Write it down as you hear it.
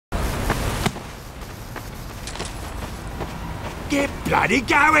Get bloody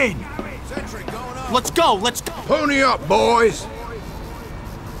going! Let's go, let's go! Pony up, boys!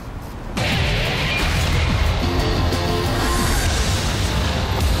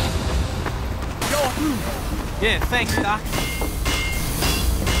 Yeah, thanks, Doc.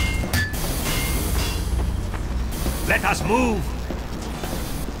 Let us move!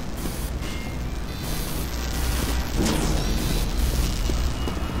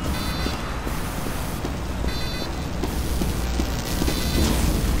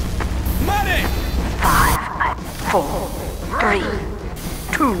 Money! 5, 4, 3,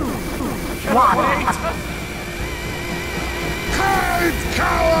 2, 1. Hide,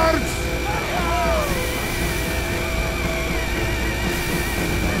 cowards!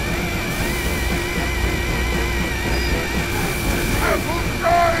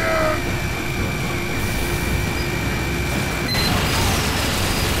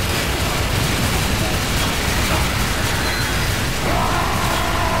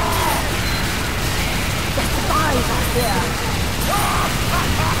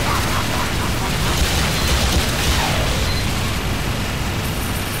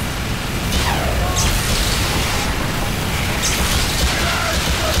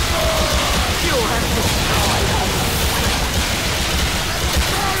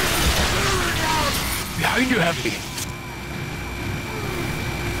 Behind you, Heavy.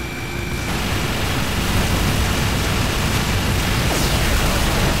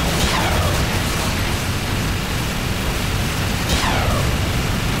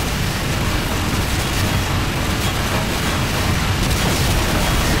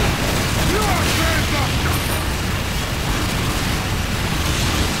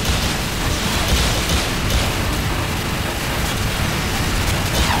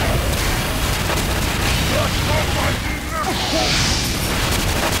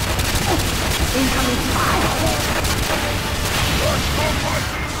 Incoming fire! Let's go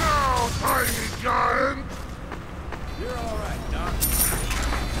fighting now, tiny giant! You're alright, Doc.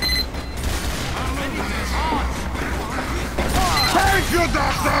 Thank you,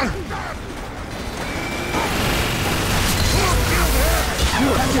 Doctor! You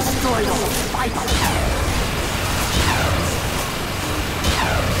have destroyed all fighters!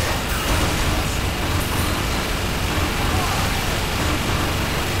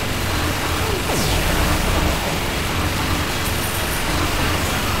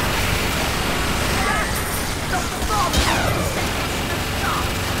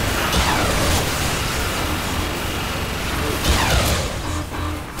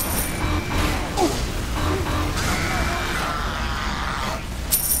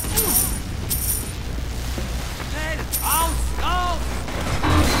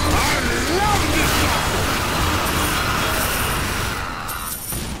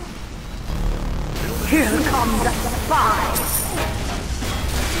 Here come the spies!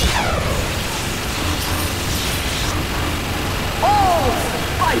 All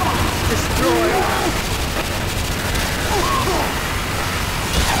fighters destroyed!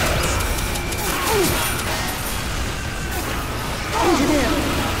 Engineer,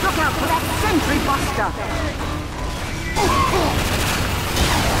 look out for that sentry buster!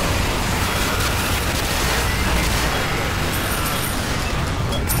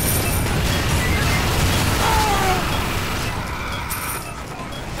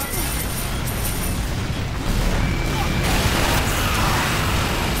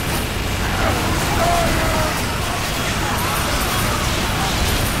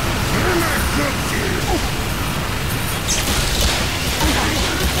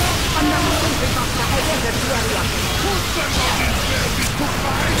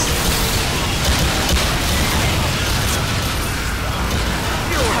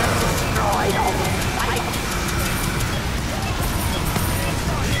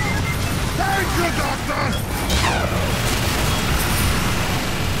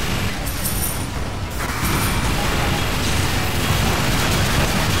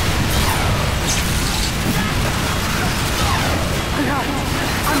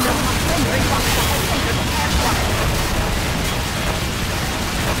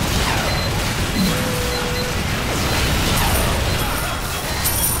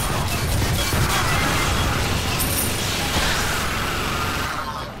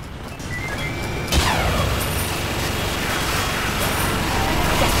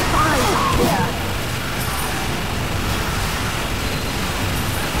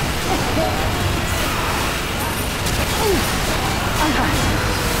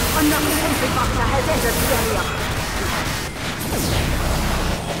 Another sentry buster has entered the area.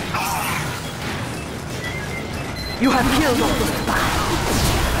 You have killed all the spies.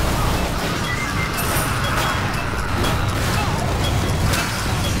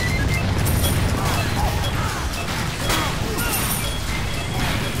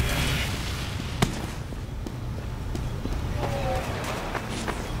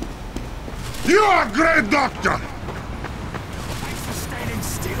 You are a great doctor! Thanks for standing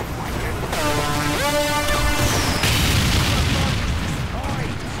still,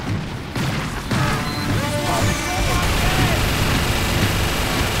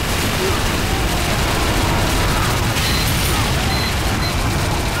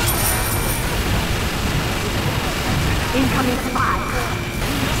 Incoming spy.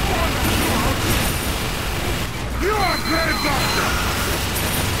 You are a great doctor!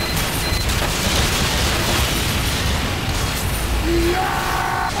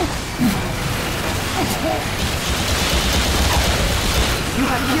 You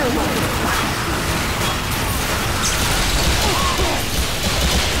have killed all the spies.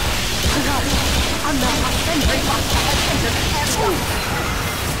 Another sentry buster has entered the area.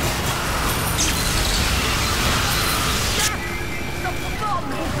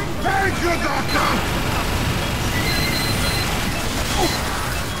 Thank you, doctor!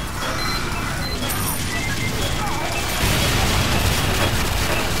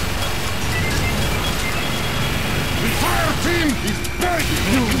 The fire team is begging!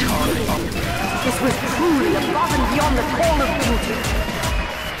 This was truly above and beyond the call of duty.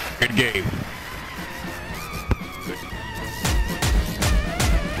 Good game. Good.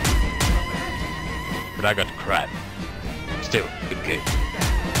 But I got crap. Still, good game.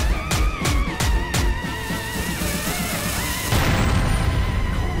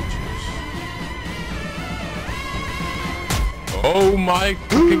 Oh my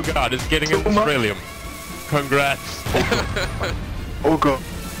fucking god, it's getting into Australium. Congrats. Oh god.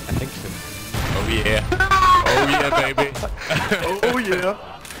 I think so. Oh yeah. Oh yeah, baby. Oh yeah.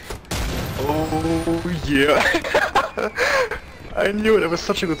 Oh yeah. I knew it. I was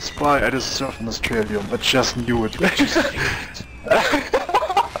such a good spy. I deserved an Australium. I just knew it. Look at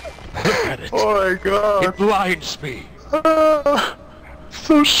it. Oh my god. It blinds me. Ah,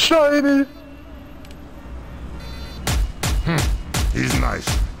 so shiny. He's nice.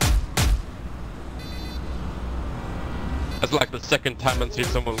 That's like the second time I see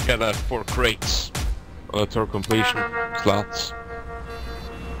someone get 4 crates on a tour completion slots.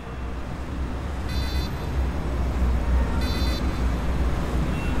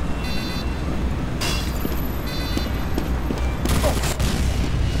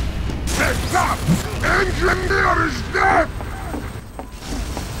 Heads up! Engineer is dead!